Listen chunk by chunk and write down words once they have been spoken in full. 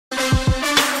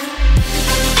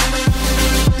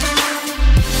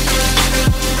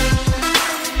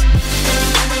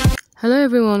Hello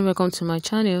everyone, welcome to my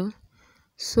channel.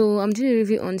 So I'm doing a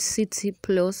review on CT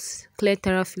Plus Clear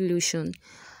Therapy Lotion.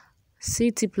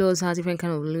 CT Plus has different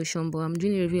kind of lotion, but I'm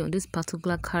doing a review on this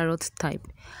particular carrot type.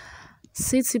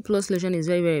 CT Plus lotion is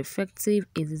very effective.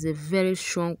 It is a very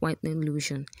strong whitening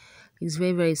lotion. It's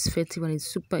very effective and it's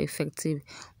super effective.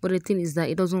 But the thing is that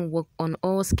it doesn't work on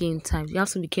all skin types. You have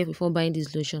to be careful before buying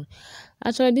this lotion.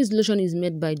 Actually, this lotion is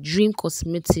made by Dream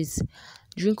Cosmetics.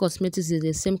 Dream Cosmetics is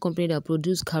the same company that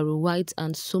produce Caro White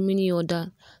and so many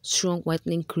other strong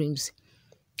whitening creams.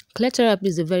 Clear Therapy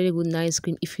is a very good nice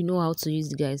cream if you know how to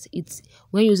use it, guys. It's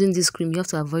when using this cream, you have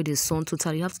to avoid the sun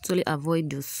totally. You have to totally avoid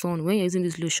the sun. When you're using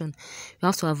this lotion, you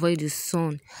have to avoid the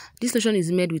sun. This lotion is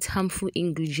made with harmful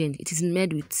ingredients. It is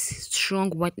made with strong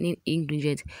whitening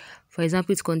ingredients. For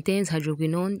example, it contains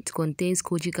hydroquinone, it contains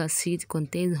kojic acid, it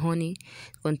contains honey,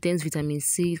 it contains vitamin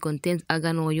C, it contains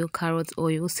argan oil, carrot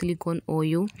oil, silicone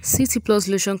oil. CT Plus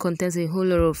lotion contains a whole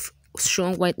lot of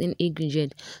strong whitening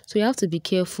ingredients, so you have to be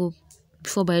careful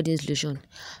before buying this lotion.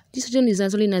 This lotion is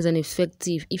actually nice and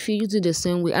effective if you use it the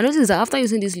same way. I noticed that after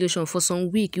using this lotion for some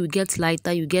week, you get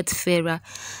lighter, you get fairer.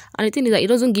 And the thing is that it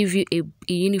doesn't give you a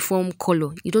uniform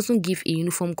color. It doesn't give a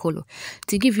uniform color.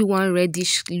 To give you one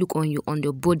reddish look on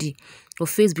your body, your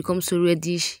face becomes so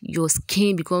reddish, your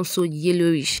skin becomes so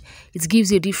yellowish. It gives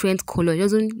you a different color.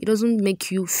 It doesn't make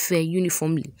you fair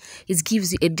uniformly. It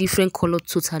gives you a different color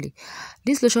totally.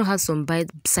 This lotion has some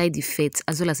side effects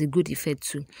as well as a good effect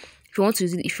too. If you want to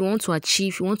use it, if you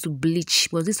want to bleach,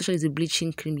 because this lotion is a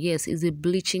bleaching cream. Yes, it's a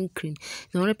bleaching cream.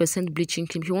 It's 100% bleaching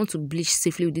cream. If you want to bleach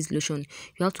safely with this lotion,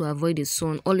 you have to avoid the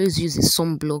sun. Always use a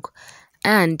sunblock.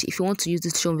 And if you want to use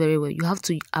this lotion very well, you have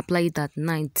to apply it at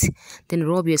night. Then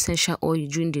rub your essential oil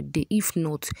during the day. If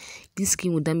not, this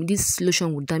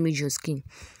lotion will damage your skin.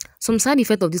 Some side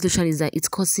effect of this lotion is that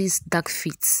it causes dark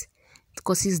feet. It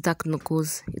causes dark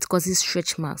knuckles, it causes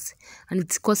stretch marks, and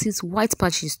it causes white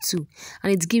patches too.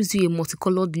 And it gives you a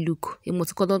multicolored look, a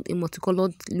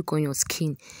multicolored look on your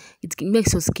skin. It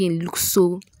makes your skin look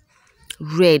so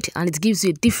red, and it gives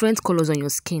you different colors on your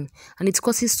skin. And it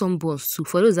causes sunburns too.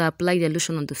 For those that apply their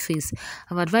lotion on the face,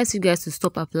 I've advised you guys to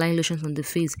stop applying lotions on the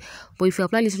face. But if you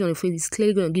apply lotion on the face, it's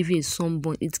clearly going to give you a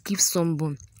sunburn. It gives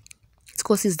sunburn. It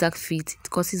causes dark feet, it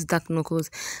causes dark knuckles,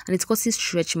 and it causes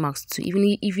stretch marks too.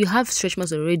 Even if you have stretch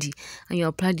marks already and you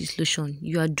apply this lotion,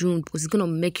 you are doomed because it's going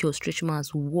to make your stretch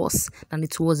marks worse than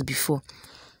it was before.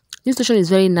 This lotion is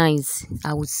very nice,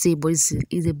 I would say, but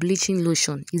it's a bleaching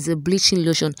lotion. It's a bleaching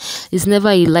lotion. It's never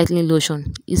a lightening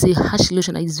lotion. It's a harsh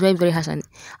lotion. It's very harsh and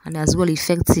as well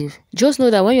effective. Just know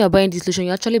that when you are buying this lotion,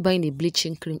 you're actually buying a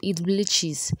bleaching cream. It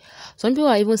bleaches. Some people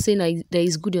are even saying that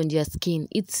it's good on their skin.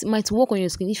 It might work on your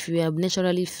skin if you are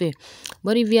naturally fair.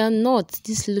 But if you are not,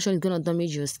 this lotion is going to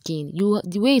damage your skin.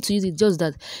 The way to use it is just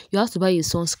that you have to buy a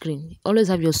sunscreen. Always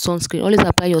have your sunscreen. Always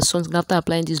apply your sunscreen after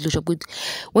applying this lotion. But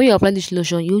when you apply this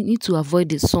lotion, you need to avoid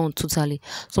the sun totally.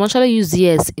 So actually use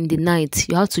this in the night.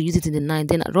 You have to use it in the night.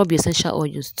 Then rub your essential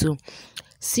oils too.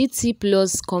 CT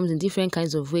Plus comes in different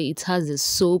kinds of way. It has the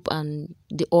soap and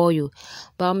the oil,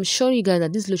 but I'm showing you guys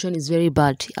that this lotion is very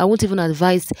bad. I won't even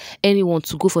advise anyone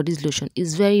to go for this lotion.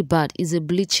 It's very bad. It's a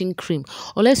bleaching cream.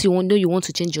 Unless you want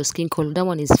to change your skin color, that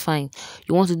one is fine.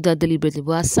 You want to do that deliberately.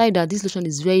 But aside that, this lotion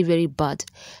is very bad.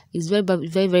 It's very bad,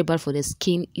 very bad for the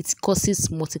skin. It causes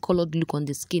multicolored look on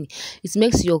the skin. It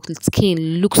makes your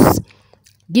skin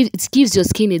it gives your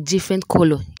skin a different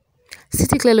color.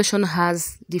 CT Clear lotion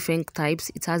has different types.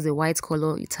 It has the white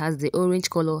color, it has the orange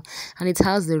color, and it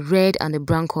has the red and the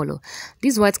brown color.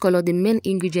 This white color, the main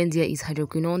ingredient here is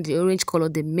hydroquinone. The orange color,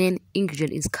 the main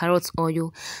ingredient is carrot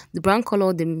oil. The brown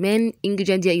color, the main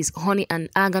ingredient here is honey and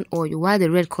argan oil, while the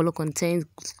red color contains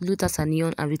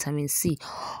glutathione and vitamin C.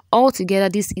 Altogether,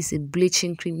 this is a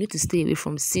bleaching cream. You need to stay away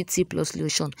from CT Plus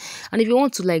lotion. And if you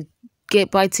want to you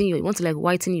want to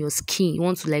whiten your skin, you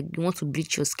want to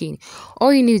bleach your skin,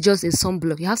 all you need is just a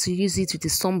sunblock. You have to use it with a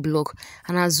sunblock,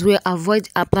 and as well avoid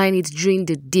applying it during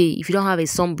the day. If you don't have a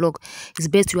sunblock, it's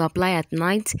best to apply at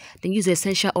night, then use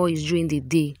essential oils during the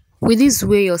day. With this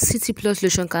way, your CT Plus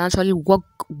lotion can actually work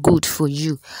good for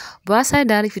you. But aside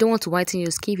that, if you don't want to whiten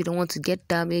your skin, if you don't want to get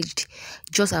damaged,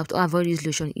 just have to avoid this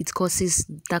lotion. It causes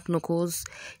dark knuckles,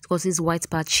 it causes white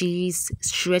patches,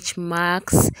 stretch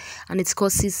marks, and it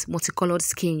causes multicolored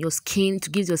skin. To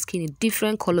give your skin a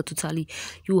different color totally.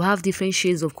 You have different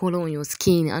shades of color on your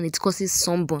skin, and it causes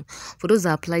sunburn. For those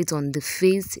that apply it on the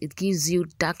face, it gives you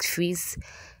dark face,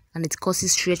 and it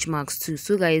causes stretch marks too.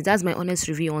 So guys, that's my honest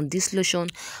review on this lotion.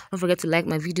 Don't forget to like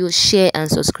my video, share and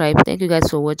subscribe. Thank you guys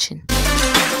for watching.